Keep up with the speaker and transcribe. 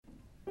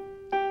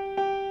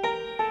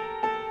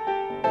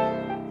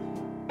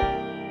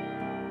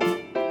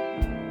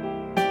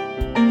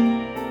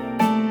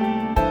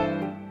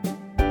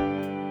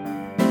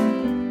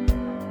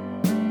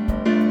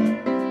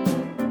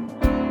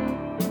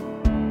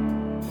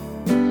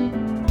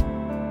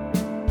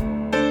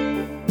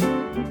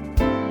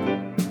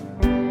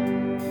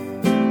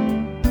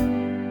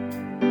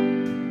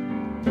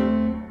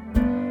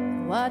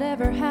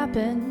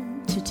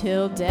happen to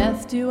till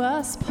death do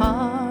us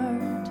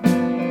part?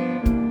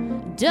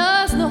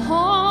 Does the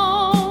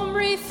home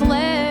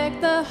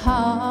reflect the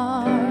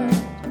heart?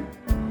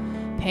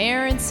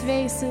 Parents'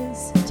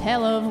 faces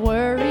tell of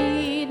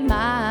worried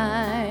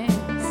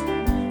minds,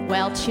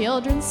 while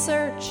children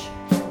search,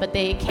 but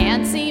they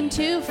can't seem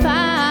to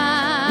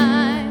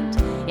find.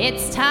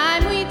 It's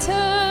time we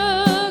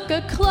took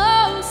a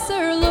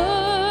closer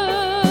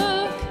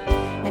look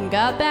and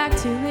got back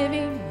to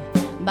living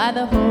by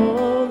the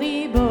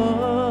holy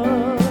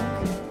book.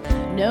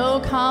 No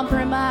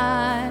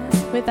compromise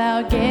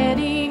without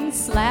getting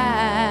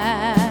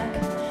slack.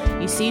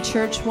 You see,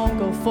 church won't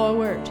go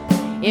forward,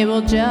 it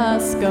will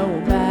just go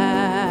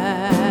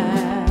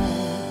back.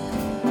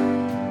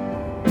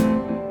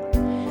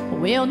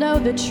 We'll know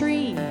the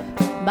tree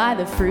by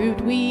the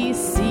fruit we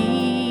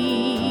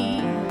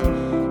see.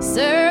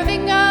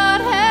 Serving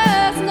God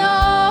has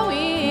no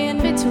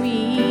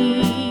in-between.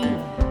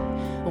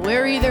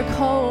 We're either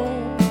cold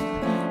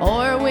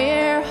or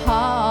we're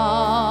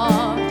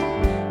hot.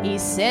 He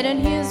said in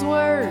his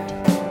word,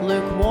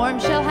 lukewarm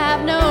shall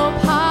have no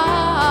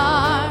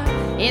part.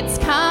 It's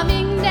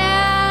coming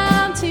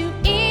down to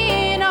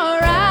in or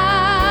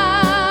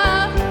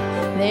out.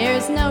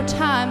 There's no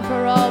time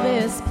for all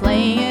this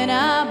playing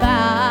about.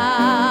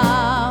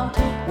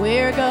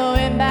 We're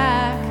going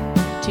back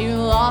to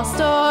lost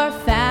or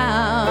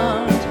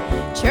found.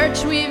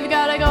 Church, we've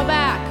got to go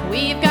back.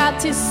 We've got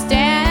to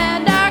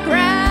stand our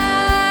ground.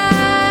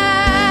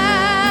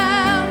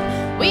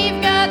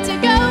 We've got to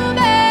go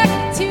back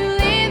to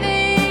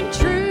living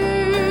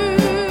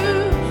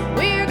true.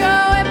 We're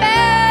going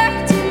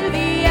back to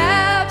the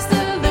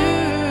absolute.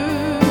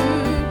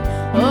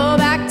 Oh,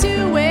 back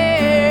to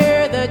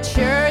where the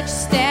church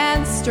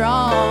stands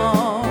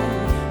strong.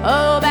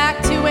 Oh,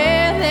 back to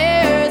where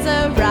there's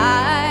a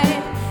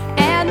right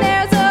and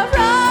there's a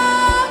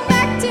wrong.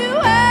 Back to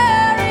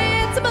where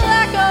it's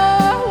black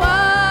or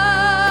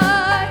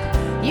white.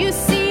 You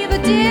see the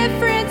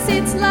difference,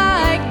 it's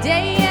like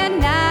day and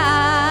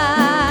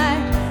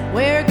night.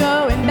 We're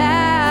going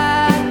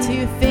back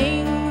to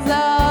things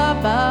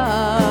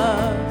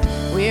above.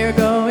 We're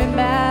going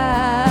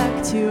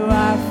back to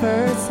our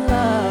first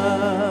love.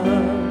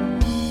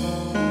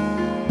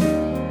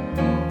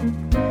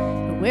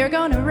 We're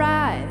gonna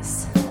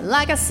rise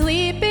like a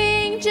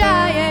sleeping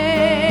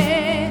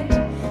giant,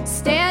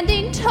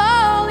 standing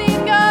tall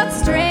in God's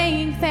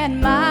strength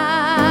and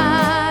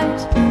might.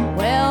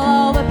 Well,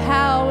 all the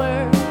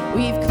power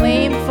we've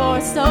claimed for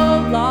so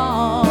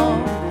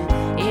long,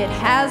 it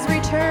has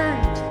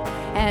returned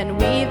and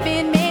we've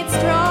been made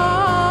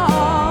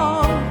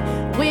strong.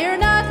 We're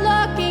not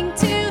looking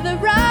to the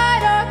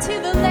right or to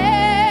the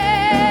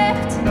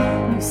left.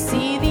 You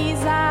see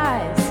these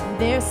eyes,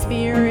 they're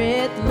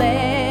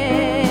spirit-led.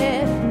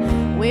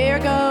 We're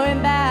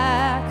going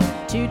back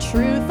to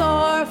truth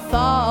or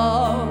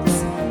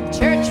false.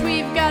 Church,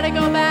 we've got to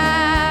go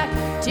back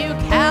to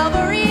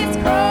Calvary's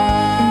cross.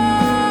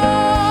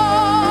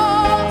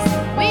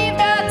 We've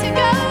got to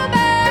go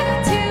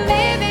back to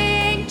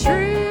living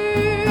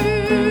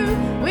true.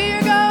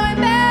 We're going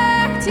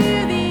back to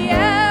the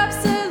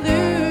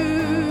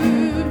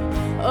absolute.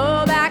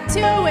 Oh, back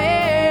to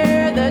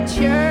where the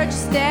church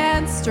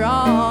stands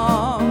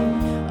strong.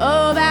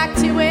 Oh, back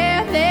to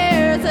where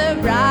there's a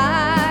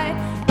right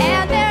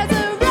and there's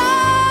a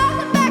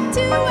wrong. Back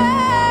to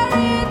where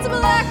it's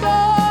black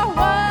or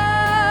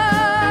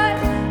white.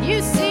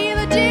 You see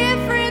the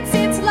difference,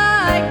 it's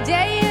like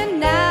day and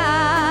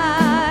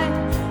night.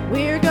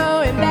 We're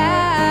going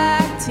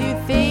back to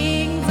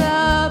things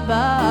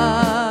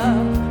above.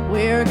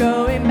 We're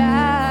going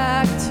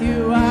back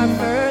to our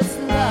first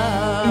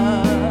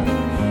love.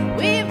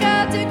 We've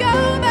got to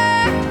go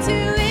back to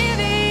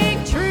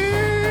living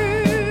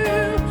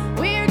true.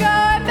 We're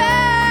going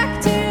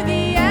back to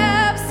the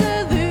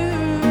absolute.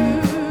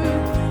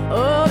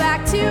 Oh,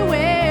 back to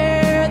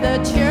where the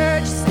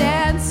church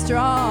stands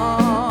strong.